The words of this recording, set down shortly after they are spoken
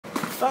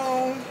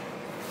phone.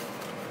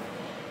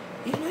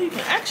 You know, you can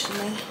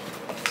actually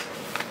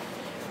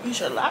use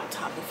your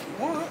laptop if you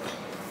want.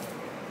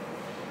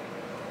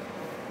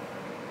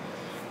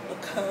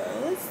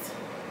 Because,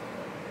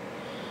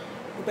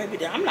 oh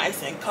baby, I'm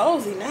nice and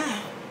cozy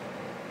now.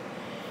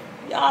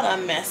 Y'all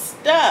done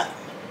messed up.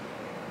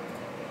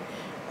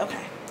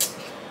 Okay.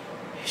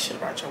 You should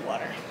have brought your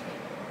water.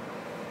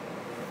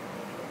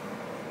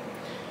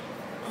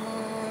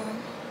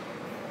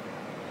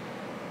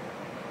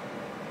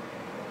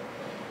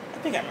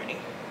 I think I'm ready.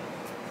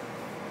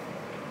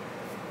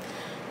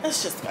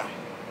 Let's just go.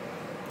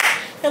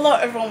 Hello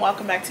everyone,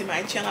 welcome back to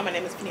my channel. My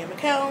name is Nilli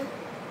Vanilli.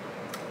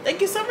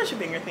 Thank you so much for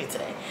being with me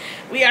today.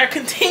 We are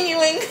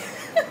continuing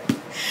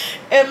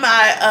in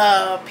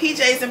my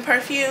PJs and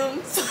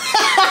perfumes.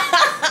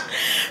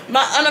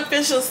 My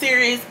unofficial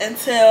series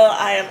until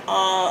I am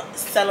all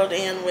settled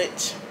in,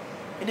 which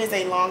it is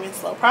a long and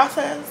slow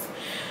process.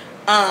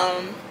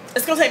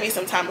 It's gonna take me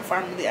some time before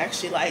I'm really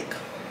actually like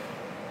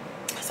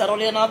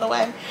settled in all the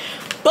way.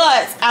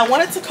 But I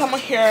wanted to come on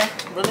here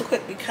really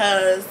quick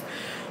because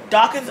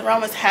Daukens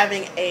Arome is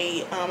having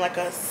a like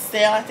a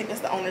sale. I think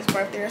it's the owner's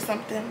birthday or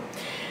something.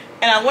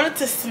 And I wanted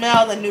to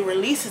smell the new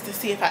releases to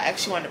see if I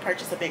actually wanted to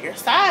purchase a bigger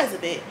size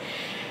of it.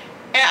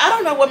 And I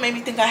don't know what made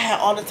me think I had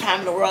all the time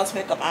in the world to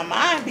make up my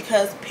mind,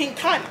 because Pink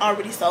Cotton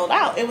already sold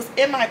out. It was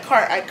in my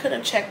cart. I could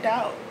have checked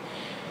out.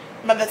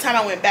 By the time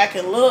I went back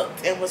and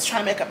looked and was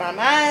trying to make up my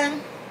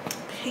mind,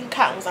 Pink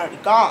Cotton was already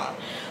gone.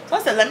 So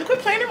I said, let me quit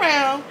playing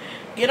around,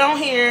 get on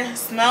here,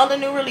 smell the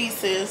new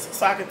releases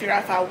so I can figure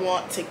out if I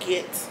want to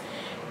get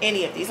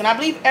any of these. And I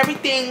believe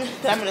everything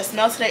that I'm going to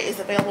smell today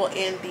is available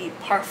in the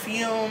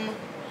Perfume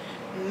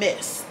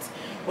Mist,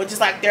 which is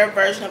like their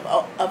version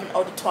of an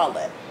eau de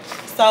toilette.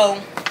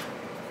 So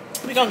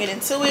we're gonna get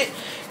into it.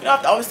 You don't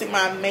have to always think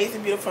my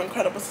amazing, beautiful,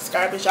 incredible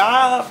subscribers.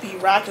 Y'all be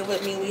rocking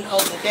with me. We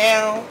holding it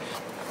down.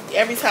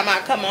 Every time I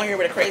come on here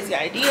with a crazy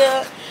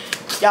idea,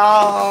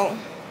 y'all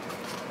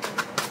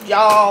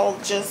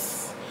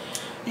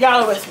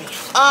are with me.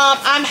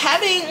 I'm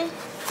having,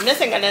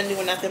 this ain't got nothing to do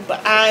with nothing,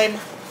 but I'm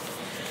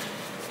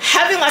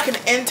having like an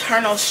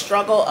internal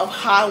struggle of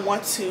how I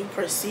want to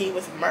proceed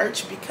with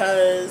merch,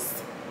 because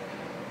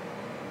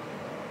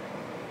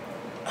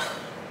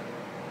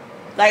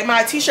like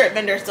my t-shirt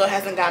vendor still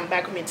hasn't gotten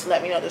back with me to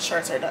let me know the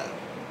shirts are done.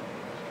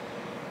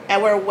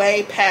 And we're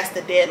way past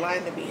the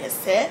deadline that we had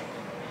set.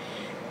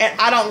 And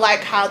I don't like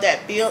how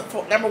that feels.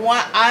 Number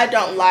one, I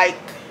don't like,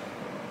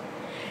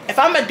 if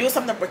I'm going to do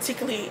something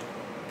particularly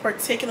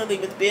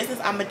with business,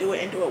 I'm going to do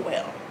it and do it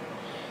well.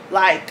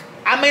 Like,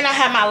 I may not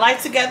have my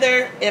life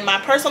together in my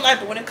personal life,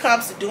 but when it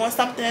comes to doing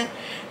something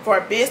for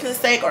a business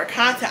sake or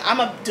content, I'm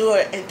going to do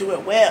it and do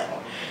it well.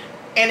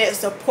 And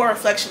it's a poor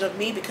reflection of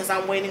me because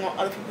I'm waiting on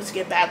other people to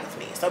get back with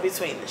me. So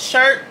between the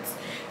shirts,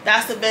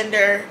 that's a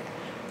vendor.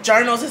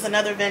 Journals is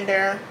another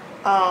vendor.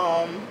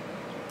 I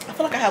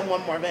feel like I have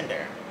one more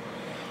vendor.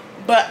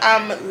 But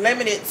I'm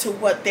limited to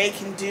what they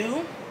can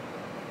do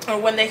or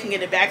when they can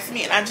get it back to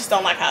me. And I just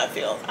don't like how it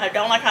feels. I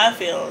don't like how it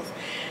feels.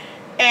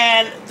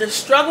 And the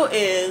struggle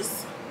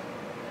is,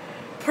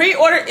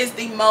 pre-order is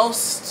the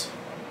most,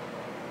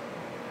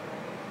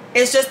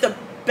 it's just the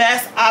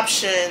best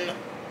option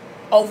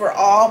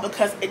overall,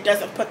 because it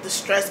doesn't put the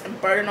stress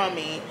and burden on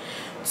me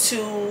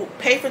to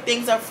pay for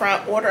things up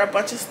front, order a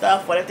bunch of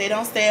stuff. What if they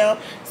don't sell?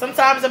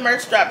 Sometimes the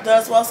merch drop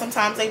does well,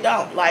 sometimes they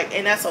don't. Like,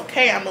 and that's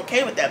okay. I'm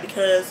okay with that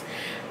because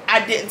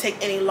I didn't take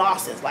any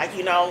losses. Like,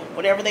 you know,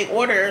 whatever they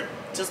order,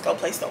 just go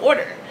place the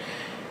order.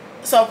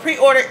 So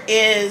pre-order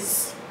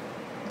is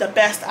the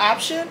best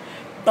option,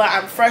 but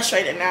I'm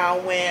frustrated now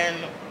when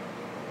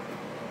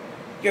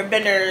your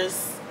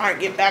vendors aren't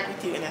getting back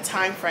with you in a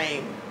time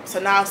frame. So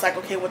now it's like,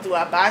 okay, what do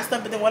I buy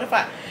stuff? But then what if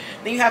then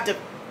you have to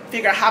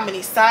figure out how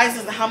many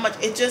sizes and how much.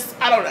 It just,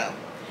 I don't know.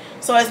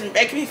 So it's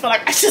making me feel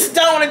like I just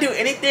don't want to do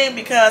anything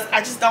because I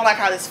just don't like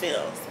how this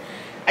feels.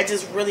 I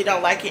just really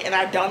don't like it, and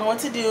I don't know what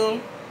to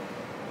do.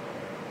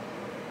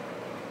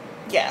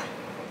 Yeah,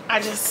 I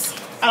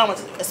don't know what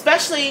to do.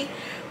 Especially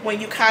when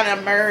you kind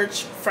of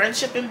merge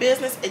friendship and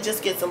business, it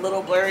just gets a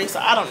little blurry. So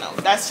I don't know.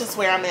 That's just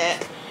where I'm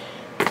at.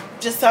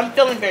 I'm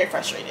feeling very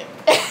frustrated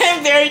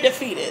and very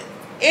defeated.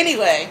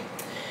 Anyway,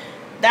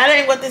 that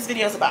ain't what this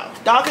video is about.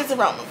 Daukens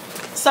Arome.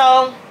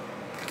 So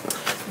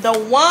the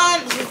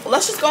one,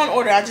 let's just go in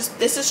order.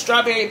 This is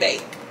Strawberry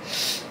Bake.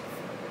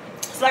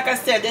 So like I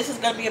said, this is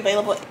going to be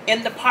available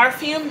in the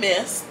Perfume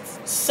Mist.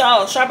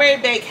 So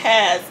Strawberry Bake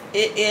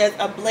it is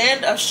a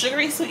blend of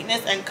sugary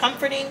sweetness and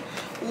comforting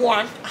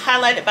warmth,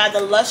 highlighted by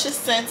the luscious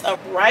scents of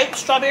ripe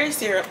strawberry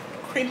syrup,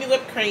 creamy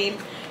whipped cream,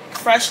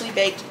 freshly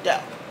baked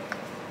dough.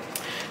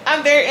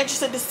 I'm very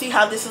interested to see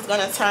how this is going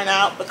to turn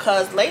out,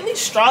 because lately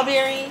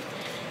strawberry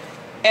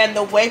and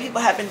the way people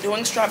have been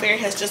doing strawberry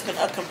has just been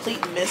a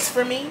complete miss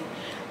for me.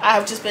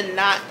 I've just been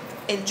not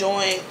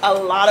enjoying a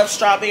lot of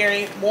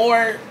strawberry.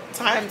 More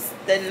times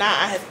than not,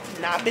 I have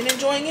not been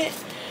enjoying it.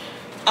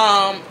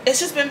 It's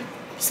just been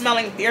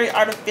smelling very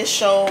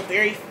artificial,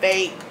 very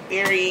fake,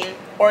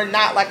 or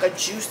not like a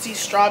juicy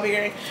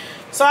strawberry.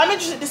 So I'm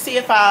interested to see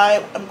if I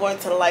am going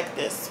to like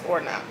this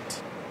or not.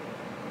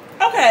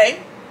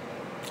 Okay.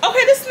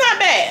 Okay, this is not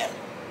bad.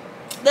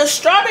 The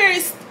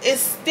strawberries is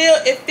still,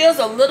 it feels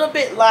a little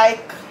bit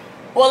like,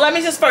 well, let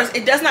me just first,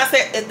 it does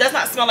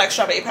not smell like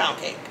strawberry pound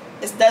cake.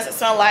 It doesn't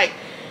smell like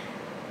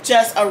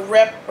just a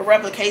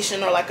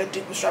replication or like a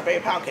dupe of strawberry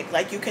pound cake.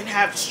 Like you can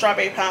have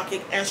strawberry pound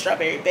cake and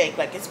strawberry bake,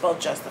 like it's both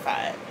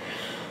justified.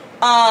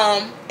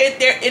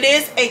 It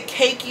is a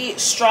cakey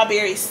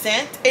strawberry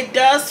scent. It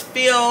does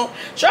feel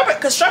strawberry,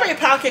 because strawberry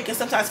pound cake can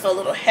sometimes feel a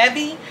little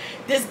heavy.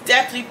 This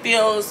definitely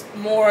feels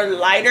more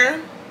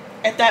lighter,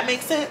 if that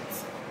makes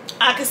sense.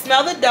 I can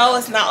smell the dough.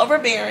 It's not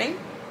overbearing.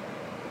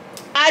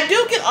 I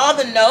do get all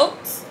the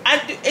notes.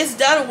 It's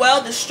done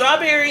well. The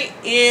strawberry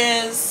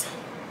is,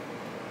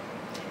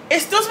 it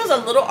still smells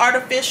a little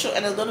artificial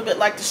and a little bit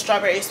like the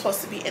strawberry is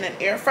supposed to be in an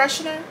air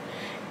freshener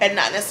and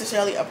not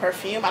necessarily a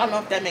perfume. I don't know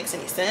if that makes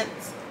any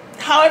sense.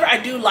 However, I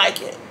do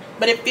like it.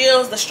 But it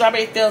feels, the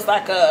strawberry feels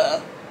like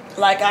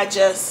I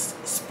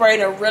just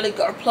sprayed a really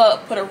good,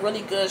 put a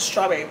really good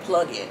strawberry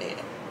plug in it.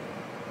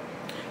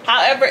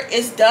 However,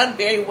 it's done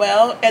very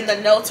well and the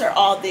notes are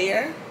all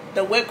there.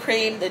 The whipped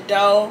cream, the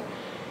dough.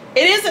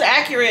 It is an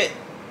accurate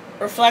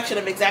reflection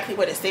of exactly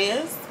what it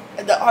says.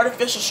 The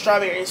artificial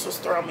strawberries was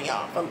throwing me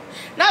off.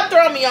 Not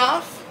throwing me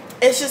off.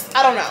 It's just,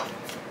 I don't know.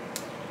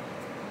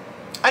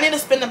 I need to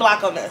spin the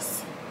block on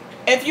this.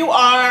 If you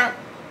are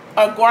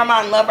a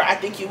gourmand lover, I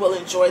think you will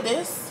enjoy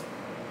this.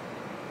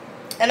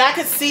 And I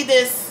could see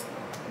this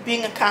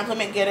being a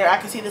compliment getter. I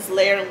could see this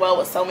layering well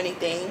with so many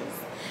things.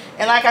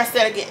 And like I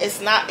said again,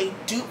 it's not a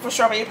dupe for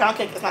strawberry pound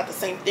cake. It's not the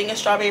same thing as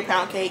strawberry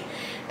pound cake.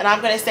 And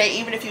I'm going to say,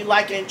 even if you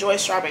like and enjoy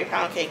strawberry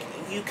pound cake,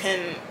 you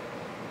can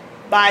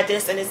buy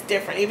this and it's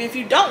different. Even if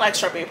you don't like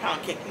strawberry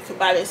pound cake, you can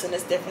buy this and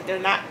it's different.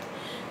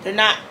 They're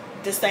not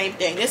the same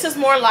thing. This is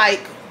more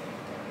like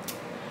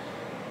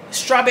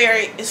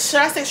strawberry,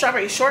 should I say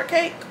strawberry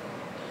shortcake?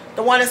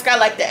 The one that's got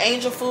like the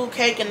angel food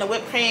cake and the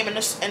whipped cream and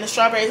the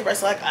strawberries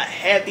versus like a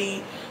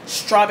heavy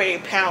strawberry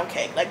pound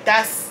cake. Like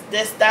that's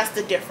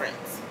the difference.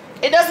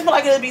 It doesn't feel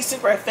like it'll be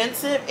super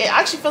offensive. It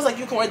actually feels like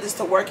you can wear this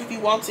to work if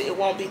you want to. It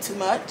won't be too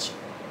much.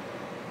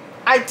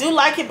 I do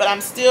like it, but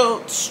I'm still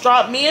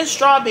me and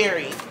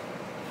strawberry.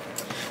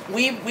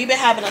 We've been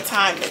having a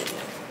time lately.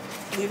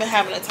 We've been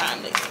having a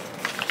time lately.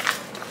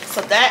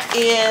 So that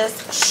is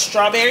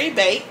strawberry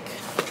bake.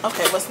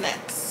 Okay, what's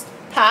next?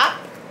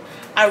 Pop.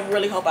 I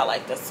really hope I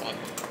like this one.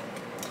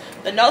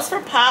 The notes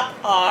for Pop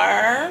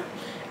are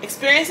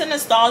experiencing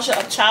nostalgia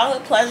of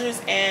childhood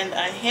pleasures and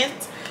a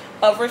hint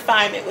of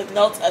refinement with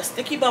notes of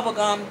sticky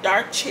bubblegum,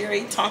 dark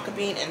cherry, tonka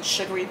bean, and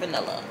sugary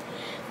vanilla.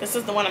 This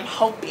is the one I'm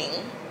hoping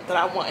that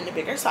I want in the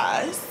bigger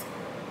size,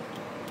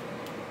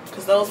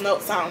 because those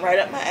notes sound right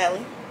up my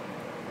alley.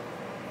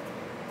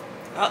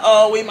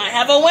 Uh-oh, we might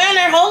have a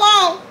winner.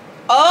 Hold on.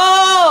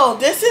 Oh,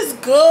 this is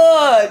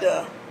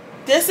good.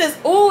 This is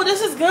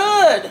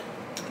good.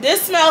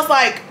 This smells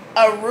like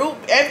a root,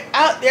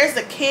 there's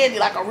a candy,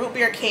 like a root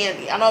beer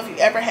candy. I don't know if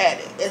you ever had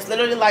it. It's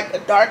literally like a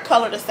dark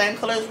color, the same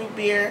color as root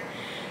beer.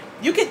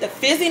 You get the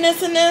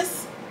fizziness in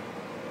this.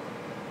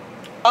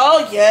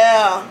 Oh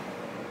yeah.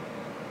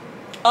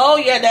 Oh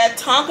yeah, that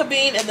tonka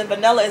bean and the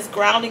vanilla is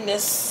grounding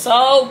this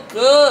so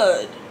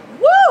good.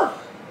 Woo!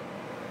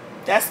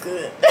 That's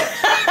good.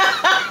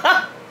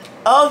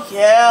 Oh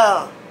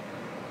yeah.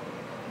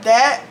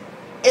 That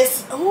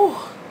is, ooh.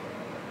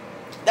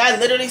 That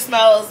literally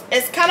smells,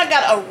 it's kind of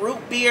got a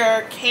root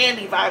beer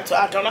candy vibe to it.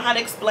 I don't know how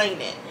to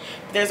explain it.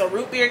 There's a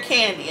root beer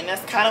candy, and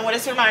that's kind of what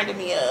it's reminding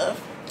me of.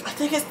 I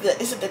think it's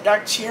is it the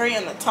dark cherry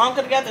and the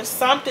tonka together? There's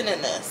something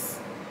in this.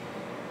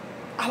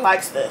 I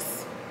likes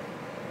this.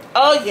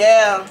 Oh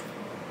yeah.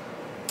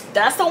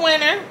 That's the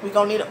winner. We're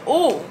going to need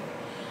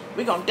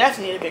we're going to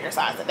definitely need a bigger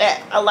size of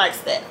that. I likes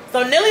that.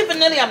 So Nilli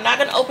Vanilli, I'm not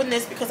going to open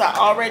this because I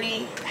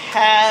already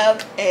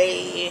have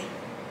a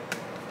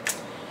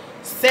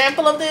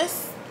sample of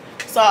this.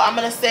 So I'm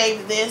going to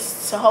save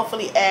this to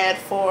hopefully add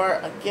for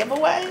a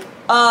giveaway.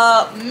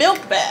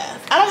 Milk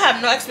bath. I don't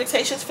have no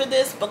expectations for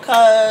this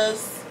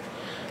because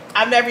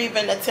I've never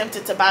even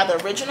attempted to buy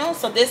the original.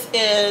 So this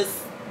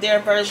is their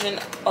version,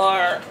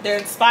 or their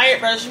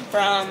inspired version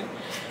from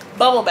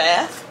Bubble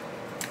Bath.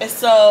 And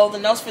so the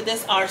notes for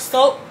this are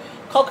soap,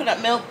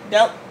 coconut milk,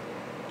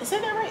 is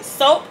that right?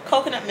 Soap,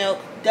 coconut milk,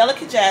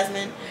 delicate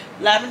jasmine,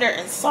 lavender,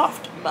 and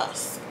soft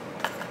musk.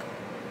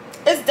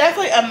 It's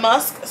definitely a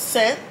musk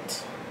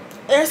scent.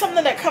 There's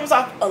something that comes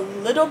off a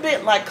little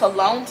bit like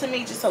cologne to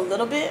me, just a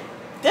little bit.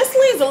 This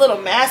leaves a little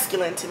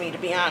masculine to me, to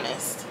be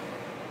honest.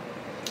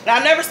 Now,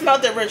 I've never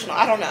smelled the original.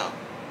 I don't know.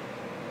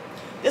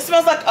 This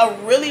smells like a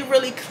really,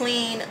 really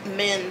clean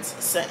men's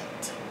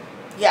scent.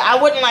 Yeah,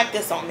 I wouldn't like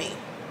this on me.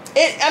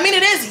 I mean,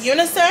 it is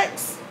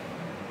unisex,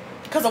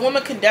 because a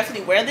woman can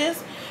definitely wear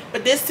this,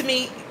 but this to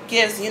me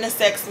gives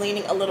unisex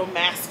leaning a little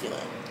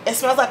masculine. It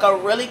smells like a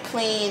really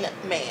clean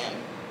man.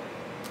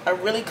 A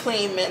really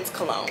clean men's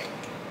cologne.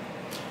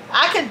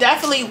 I could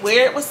definitely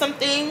wear it with some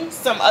things,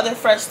 some other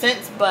fresh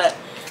scents, but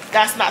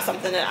that's not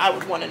something that I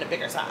would want in a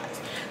bigger size.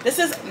 This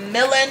is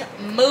Melon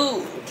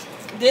Mood.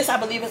 This, I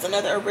believe, is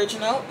another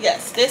original.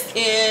 Yes, this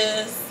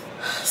is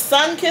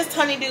Sun-Kissed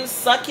Honeydew,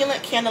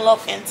 Succulent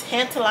Cantaloupe, and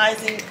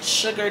Tantalizing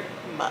Sugared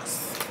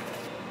Musk.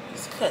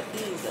 Let's cut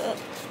these up.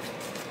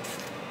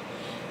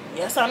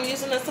 Yes, I'm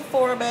using a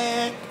Sephora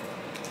bag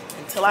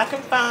until I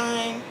can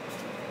find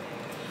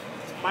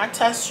my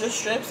texture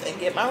strips and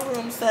get my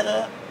room set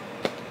up.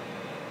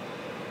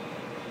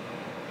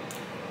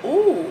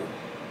 Ooh.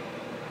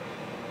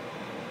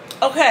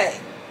 Okay.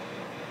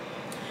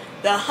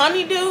 The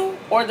honeydew,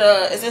 or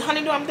is it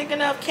honeydew I'm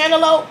thinking of?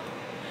 Cantaloupe.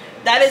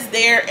 That is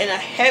there in a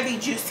heavy,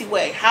 juicy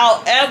way.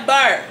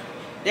 However,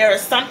 there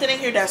is something in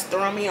here that's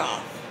throwing me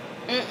off.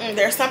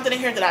 There's something in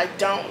here that I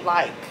don't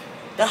like.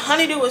 The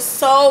honeydew is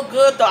so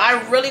good, though.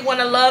 I really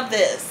want to love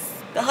this.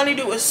 The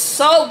honeydew is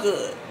so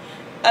good.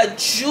 A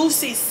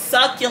juicy,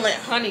 succulent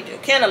honeydew.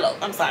 Cantaloupe.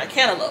 I'm sorry,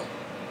 cantaloupe.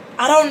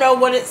 I don't know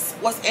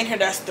what's in here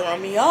that's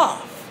throwing me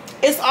off.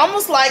 It's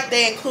almost like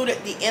they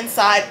included the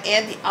inside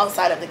and the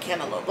outside of the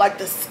cantaloupe. Like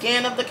the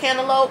skin of the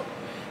cantaloupe,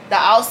 the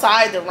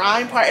outside, the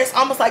rind part. It's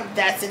almost like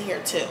that's in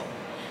here too.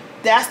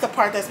 That's the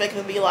part that's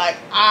making me be like,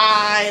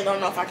 I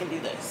don't know if I can do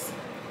this.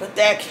 But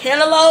that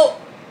cantaloupe,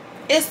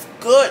 it's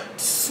good,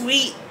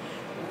 sweet,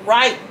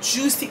 ripe,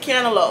 juicy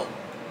cantaloupe.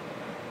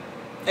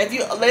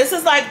 This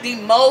is like the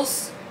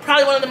most,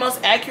 probably one of the most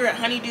accurate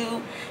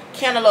honeydew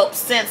cantaloupe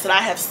scents that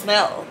I have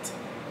smelled.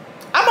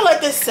 I'm gonna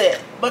let this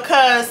sit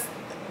because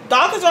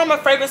Daukens Arome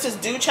fragrances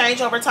do change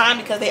over time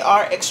because they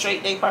are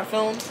extrait de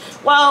parfums.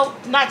 Well,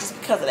 not just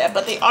because of that,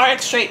 but they are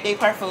extrait de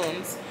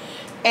parfums,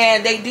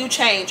 and they do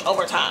change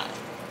over time.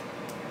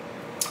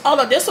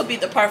 Although this would be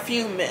the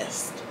perfume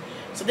mist,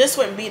 so this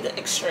wouldn't be the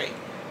extrait.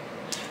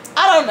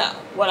 I don't know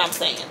what I'm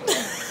saying.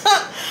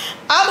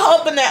 I'm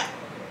hoping that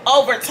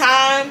over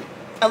time,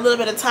 a little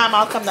bit of time,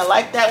 I'll come to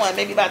like that one.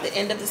 Maybe by the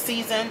end of the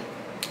season,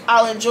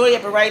 I'll enjoy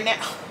it. But right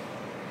now,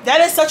 that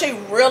is such a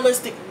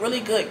realistic, really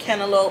good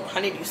cantaloupe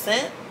honeydew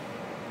scent.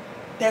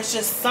 There's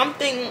just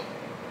something,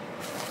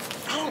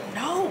 I don't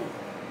know.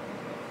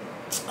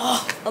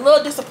 Oh, a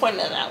little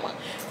disappointed in that one.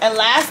 And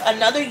last,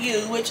 another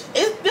U, which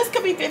this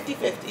could be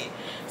 50-50.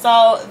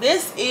 So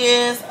this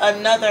is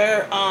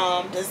another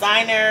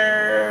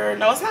designer.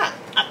 No, it's not.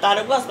 I thought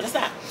it was, but it's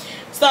not.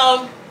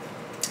 So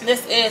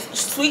this is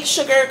Sweet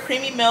Sugar,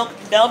 Creamy Milk,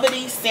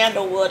 Velvety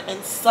Sandalwood,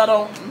 and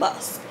Subtle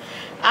Musk.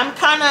 I'm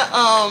kind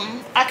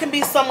of, I can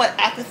be somewhat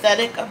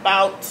apathetic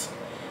about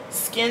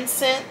skin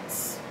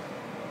scents.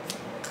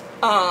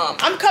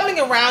 I'm coming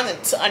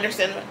around to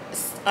understand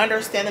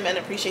them and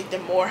appreciate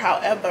them more.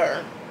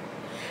 However,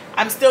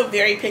 I'm still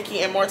very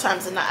picky, and more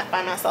times than not, I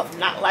find myself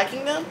not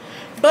liking them.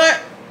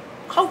 But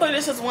hopefully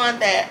this is one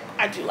that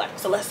I do like.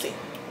 So let's see.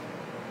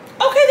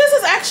 Okay, this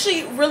is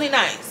actually really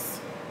nice.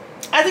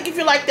 I think if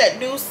you like that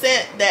new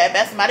scent that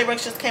Bath & Body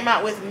Works just came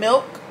out with,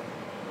 Milk,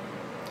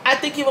 I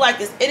think you would like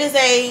this.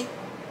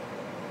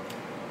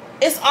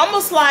 It's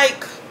almost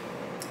like,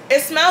 it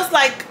smells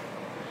like,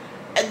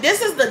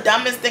 this is the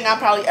dumbest thing I'm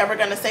probably ever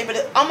going to say, but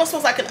it almost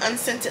smells like an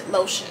unscented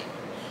lotion.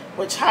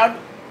 Which,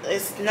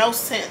 it's no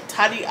scent.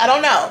 I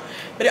don't know.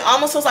 But it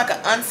almost feels like an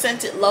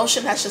unscented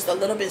lotion that's just a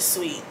little bit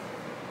sweet.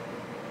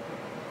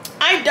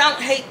 I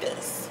don't hate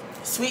this.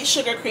 Sweet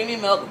Sugar, Creamy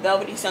Milk,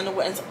 Velvety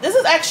Sandalwood. This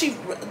is actually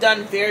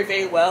done very,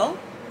 very well.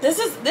 This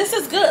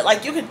is good.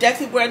 Like, you could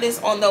definitely wear this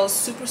on those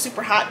super,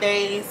 super hot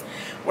days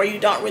where you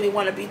don't really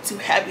want to be too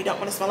heavy, you don't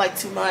want to smell like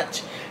too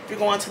much. If you're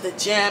going to the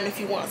gym,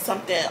 if you want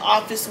something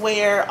office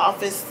wear,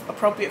 office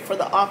appropriate for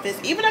the office.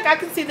 Even like I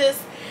can see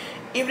this,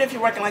 even if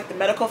you're working like the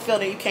medical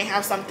field and you can't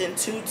have something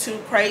too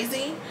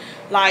crazy.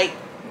 Like,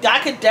 I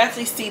could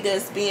definitely see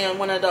this being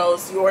one of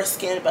those your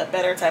skin but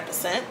better type of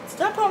scents.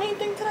 Did I put on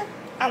anything today?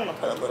 I want to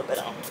put a little bit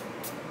on.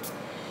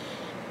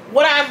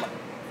 What I'm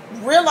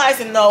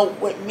realizing though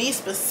with me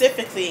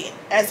specifically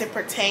as it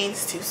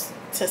pertains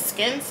to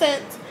skin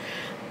scents,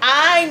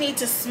 I need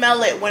to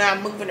smell it when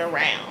I'm moving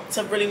around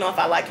to really know if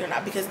I like it or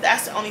not, because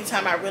that's the only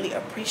time I really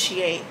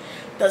appreciate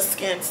the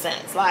skin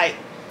scents. Like,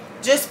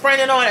 just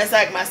spraying it on as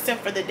like my scent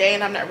for the day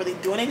and I'm not really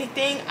doing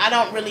anything,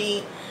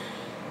 it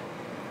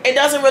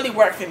doesn't really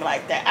work for me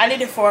like that. I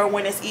need it for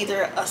when it's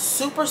either a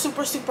super,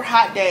 super, super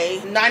hot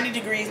day, 90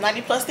 degrees,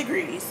 90 plus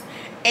degrees,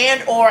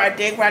 and or a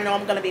day where I know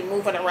I'm going to be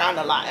moving around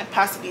a lot and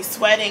possibly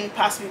sweating,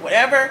 possibly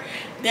whatever.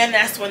 Then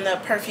that's when the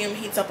perfume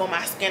heats up on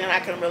my skin and I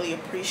can really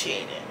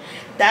appreciate it.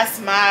 That's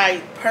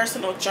my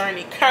personal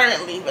journey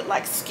currently with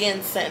like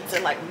skin scents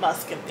and like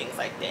musk and things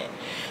like that.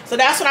 So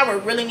that's what I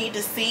would really need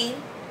to see.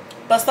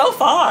 But so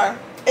far,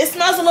 it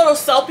smells a little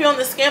soapy on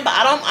the skin, but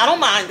I don't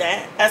mind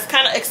that. That's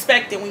kind of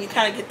expected when you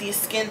kind of get these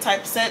skin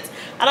type scents.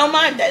 I don't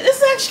mind that. This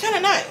is actually kind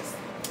of nice.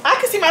 I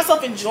can see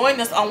myself enjoying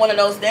this on one of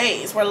those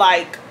days where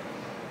like,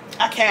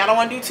 okay, I don't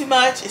want to do too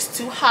much. It's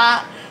too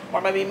hot, or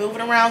I might be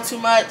moving around too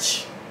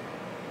much.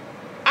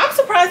 I'm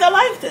surprised I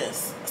like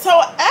this.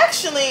 So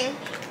actually,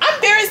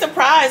 I'm very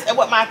surprised at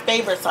what my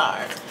favorites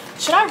are.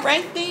 Should I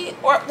rank these?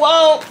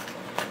 Well,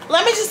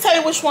 let me just tell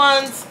you which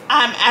ones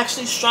I'm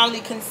actually strongly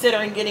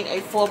considering getting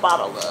a full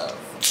bottle of.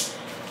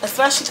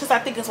 Especially because I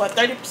think it's, what,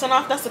 30%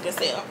 off? That's a good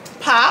sale.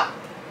 Pop,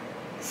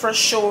 for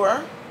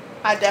sure.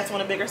 I definitely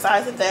want a bigger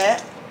size of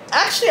that.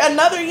 actually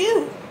another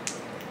you.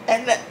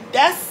 And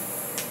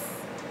that's,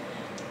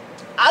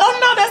 I don't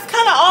know, that's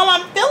kind of all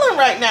I'm feeling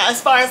right now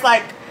as far as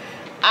like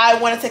I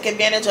want to take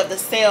advantage of the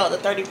sale, the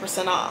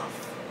 30% off.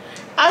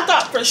 I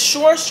thought for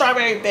sure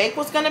Strawberry Bake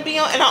was going to be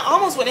on, and I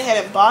almost went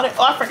ahead and bought it.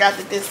 Oh, I forgot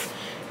that this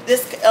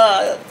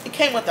it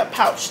came with a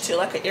pouch too,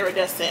 like an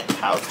iridescent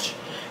pouch.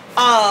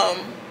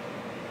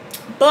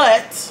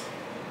 But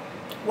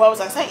what was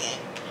I saying?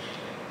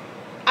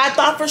 I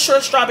thought for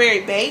sure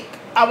Strawberry Bake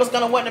I was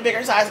going to want a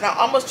bigger size, and I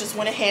almost just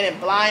went ahead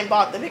and blind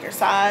bought the bigger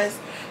size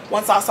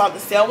once I saw the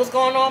sale was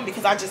going on,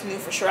 because I just knew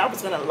for sure I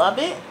was going to love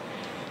it.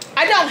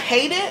 I don't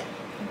hate it,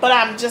 but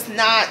I'm just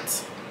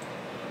not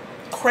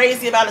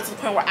crazy about it to the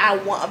point where I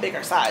want a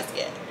bigger size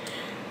yet.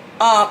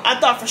 I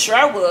thought for sure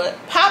I would.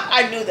 Pop,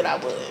 I knew that I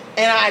would,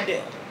 and I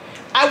do.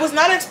 I was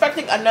not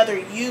expecting another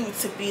U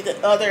to be the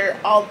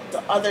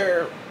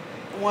other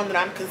one that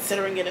I'm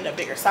considering getting a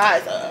bigger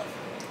size of.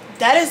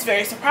 That is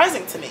very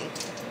surprising to me.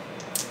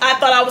 I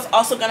thought I was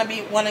also going to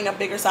be wanting a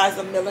bigger size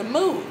of Melon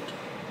Mood.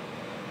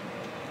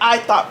 I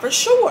thought for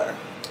sure.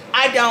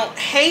 I don't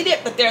hate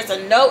it, but there's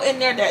a note in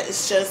there that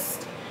is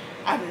just,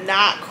 I'm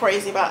not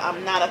crazy about,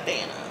 I'm not a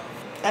fan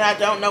of. And I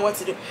don't know what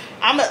to do.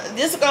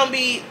 This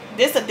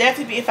will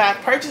definitely be, if I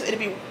purchase, it'll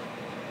be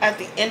at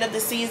the end of the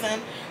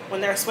season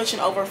when they're switching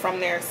over from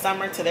their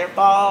summer to their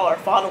fall, or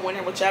fall to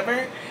winter,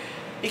 whichever.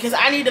 Because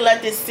I need to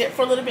let this sit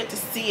for a little bit to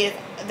see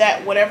if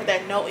that, whatever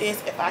that note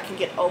is, if I can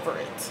get over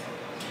it.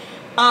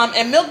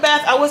 And Milk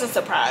Bath, I wasn't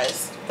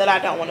surprised that I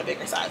don't want a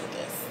bigger size of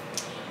this.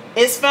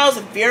 It smells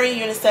very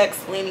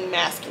unisex, leaning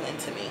masculine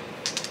to me.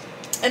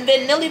 And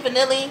then Nilli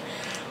Vanilli,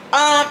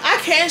 I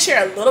can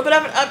share a little bit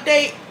of an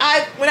update.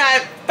 When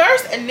I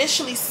first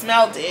initially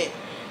smelled it,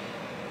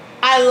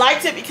 I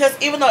liked it because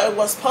even though it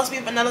was supposed to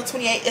be vanilla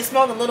 28, it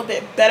smelled a little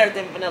bit better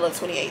than vanilla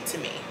 28 to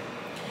me.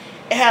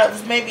 It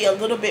was maybe a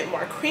little bit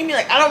more creamy.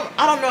 Like I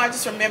don't know. I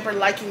just remember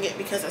liking it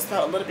because it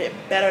smelled a little bit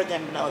better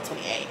than vanilla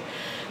 28.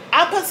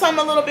 I put some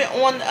a little bit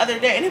on the other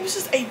day, and it was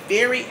just a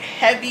very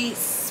heavy,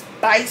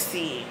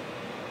 spicy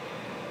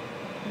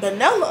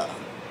vanilla.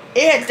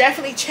 It had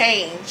definitely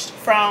changed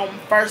from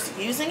first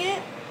using it.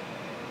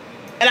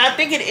 And I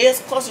think it is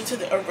closer to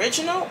the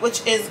original,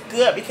 which is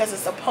good because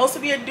it's supposed to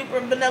be a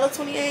duper vanilla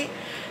 28.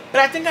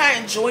 But I think I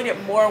enjoyed it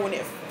more when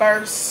it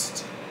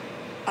first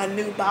a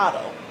new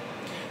bottle.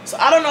 So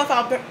I don't know if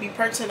I'll be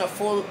purchasing a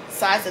full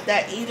size of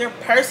that either,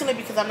 personally,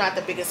 because I'm not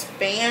the biggest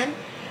fan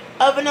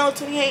of vanilla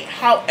 28.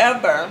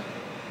 However,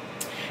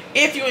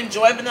 if you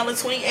enjoy vanilla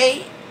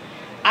 28,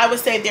 I would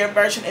say their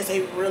version is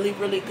a really,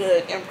 really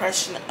good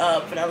impression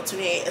of vanilla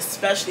 28,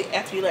 especially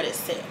after you let it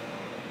sit.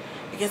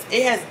 Because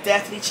it has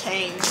definitely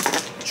changed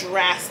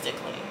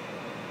drastically,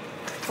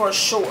 for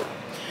sure.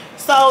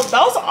 So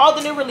those are all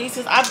the new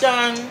releases. I've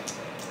done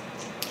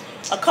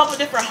a couple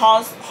different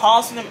hauls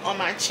from them on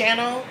my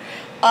channel.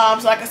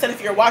 So like I said,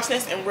 if you're watching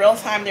this in real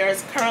time, there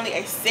is currently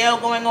a sale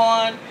going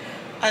on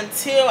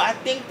until I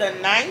think the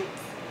 9th.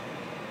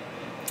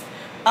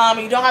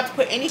 You don't have to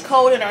put any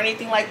code in or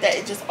anything like that.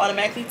 It just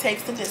automatically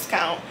takes the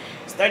discount.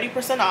 It's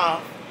 30%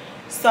 off.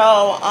 So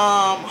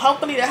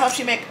hopefully that helps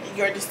you make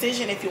your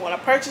decision if you want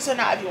to purchase or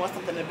not, if you want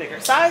something in a bigger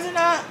size or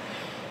not.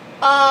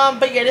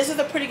 But yeah, this is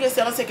a pretty good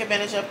sale to take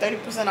advantage of.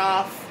 30%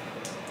 off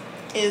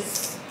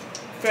is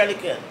fairly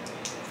good.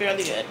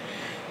 Fairly good.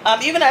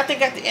 Even I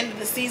think at the end of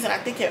the season, I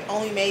think it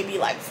only may be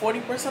like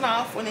 40%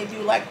 off when they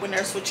do, like when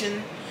they're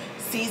switching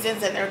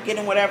seasons and they're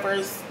getting rid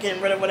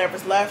of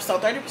whatever's left. So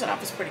 30%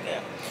 off is pretty good.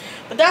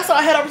 But that's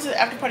all. Head over to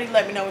the after party.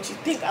 Let me know what you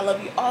think. I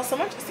love you all so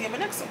much. I'll see you in my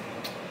next one.